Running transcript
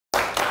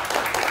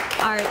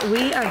All right,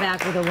 we are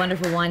back with a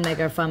wonderful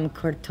winemaker from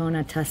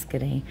Cortona,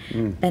 Tuscany,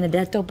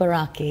 Benedetto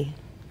Baracchi.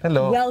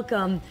 Hello.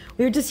 Welcome.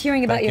 We were just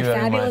hearing about your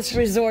fabulous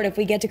resort. If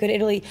we get to go to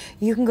Italy,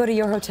 you can go to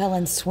your hotel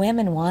and swim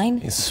in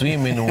wine?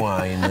 Swim in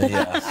wine,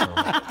 yes.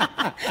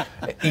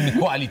 In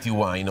quality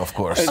wine, of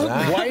course.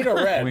 White or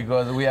red?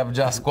 Because we have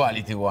just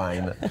quality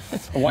wine.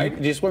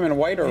 White? Do you swim in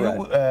white or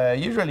red?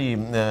 Usually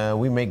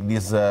we make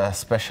this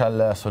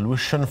special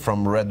solution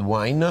from red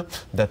wine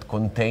that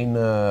contain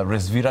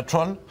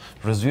resveratrol.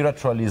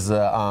 Resveratrol is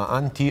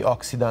an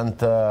antioxidant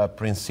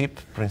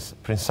principe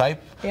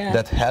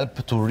that help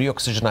to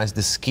reoxygenize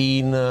the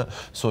skin.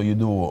 So you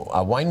do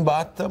a wine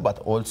bath, but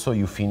also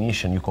you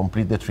finish and you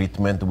complete the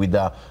treatment with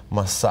a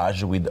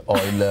massage with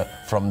oil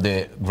from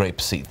the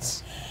grape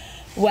seeds.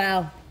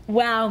 Wow.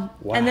 Wow.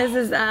 And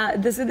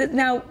this is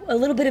now a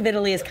little bit of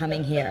Italy is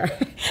coming here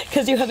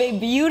because you have a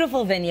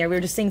beautiful vineyard. We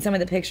were just seeing some of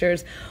the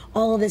pictures.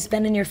 All of this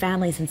been in your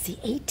family since the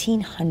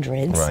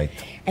 1800s. Right.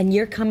 And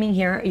you're coming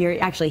here,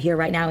 you're actually here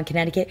right now in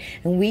Connecticut,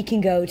 and we can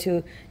go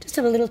to just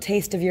have a little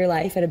taste of your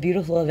life at a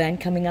beautiful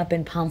event coming up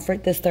in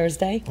Pomfret this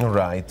Thursday.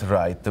 Right,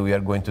 right. We are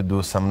going to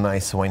do some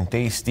nice wine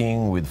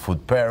tasting with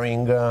food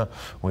pairing.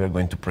 We are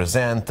going to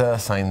present,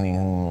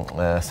 signing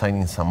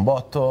some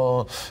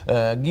bottle,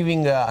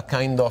 giving a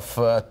kind of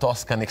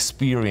Tuscan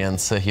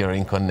experience here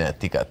in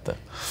Connecticut.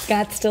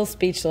 Scott's still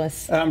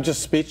speechless. I'm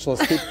just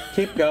speechless.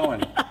 Keep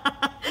going.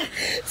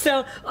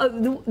 So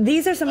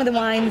these are some of the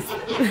wines.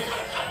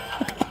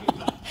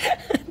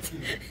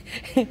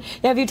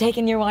 Have you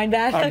taken your wine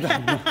back?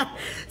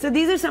 So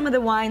these are some of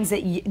the wines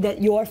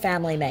that your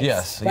family makes,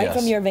 yes, right, yes.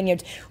 from your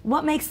vineyards.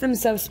 What makes them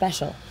so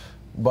special?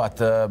 But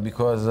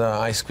because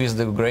I squeeze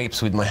the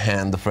grapes with my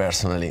hand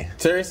personally.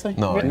 Seriously?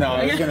 No. No,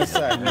 I was going to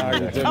say, no,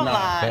 you did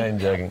not. I'm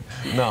joking.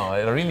 No,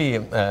 really,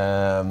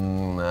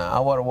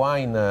 our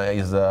wine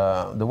is,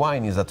 the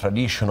wine is a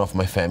tradition of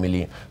my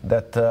family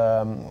that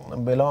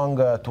belong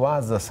to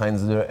us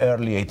since the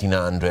early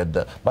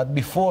 1800s. But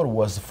before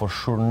was for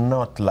sure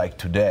not like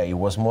today. It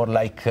was more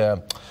like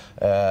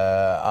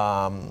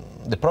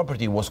the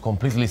property was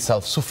completely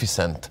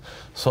self-sufficient.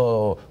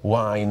 So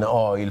wine,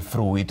 oil,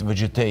 fruit,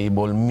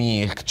 vegetable,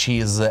 milk,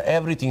 cheese,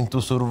 everything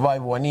to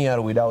survive 1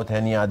 year without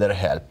any other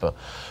help.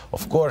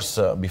 Of course,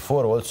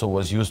 before also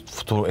was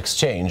used to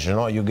exchange. You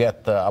know, you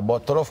get a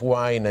bottle of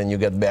wine and you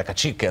get back a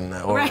chicken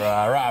or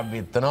a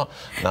rabbit. You know?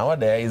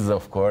 Nowadays,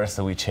 of course,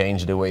 we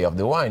change the way of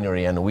the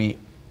winery and we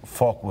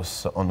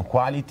focus on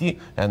quality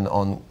and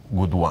on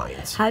good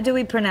wines. How do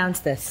we pronounce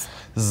this?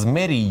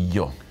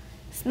 Smerillo.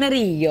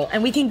 Smerillo,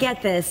 and we can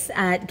get this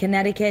at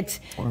Connecticut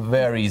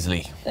very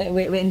easily.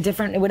 In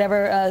different,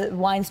 whatever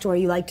wine store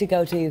you like to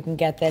go to, you can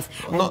get this.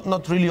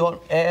 Not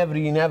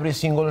really in every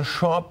single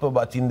shop,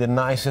 but in the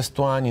nicest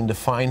one, in the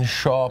fine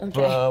shop,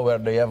 where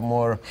they have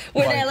more.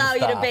 Where they allow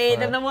you to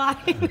bathe in the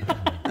wine.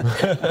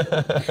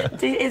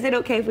 Is it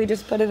okay if we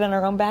just put it in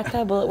our own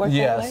bathtub? Will it work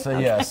that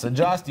way? Yes.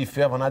 Just if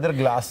you have another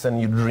glass and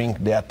you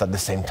drink that at the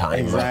same time.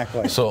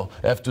 Exactly. So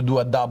you have to do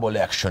a double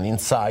action,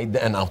 inside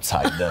and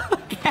outside.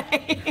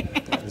 Okay.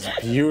 It's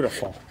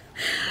beautiful.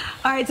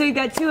 All right, so we've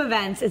got two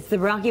events. It's the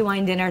Baracchi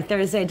Wine Dinner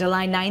Thursday,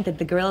 July 9th at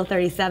the Gorilla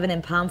 37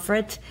 in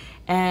Pomfret,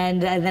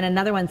 and then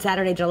another one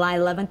Saturday, July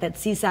 11th at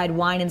Seaside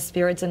Wine and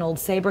Spirits in Old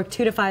Saybrook,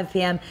 2 to 5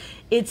 p.m.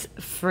 It's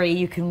free.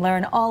 You can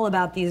learn all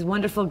about these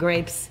wonderful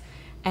grapes.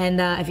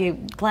 And if you're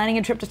planning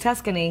a trip to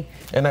Tuscany...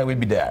 And I will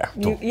be there,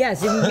 too.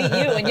 Yes, we can meet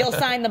you, and you'll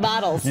sign the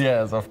bottles.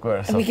 Yes, of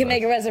course. And we can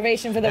make a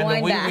reservation for the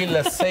wine bath. And we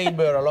will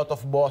savor a lot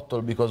of bottle,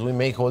 because we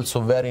make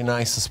also very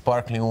nice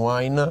sparkling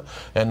wine,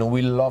 and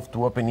we love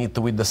to open it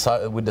with the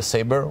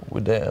saber,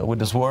 with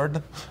the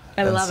sword.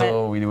 I love it.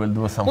 So we will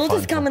do some We'll fun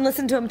just come and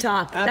listen to him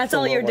talk. Absolutely. That's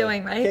all you're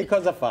doing, right? Que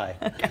cosa fai?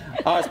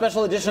 Our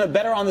special edition of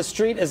Better on the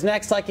Street is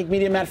next. Psychic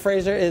media Matt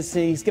Fraser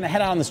he's going to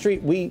head out on the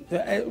street.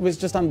 It was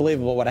just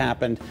unbelievable what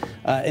happened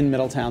in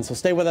Middletown. So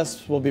stay with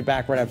us. We'll be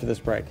back right after this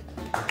break.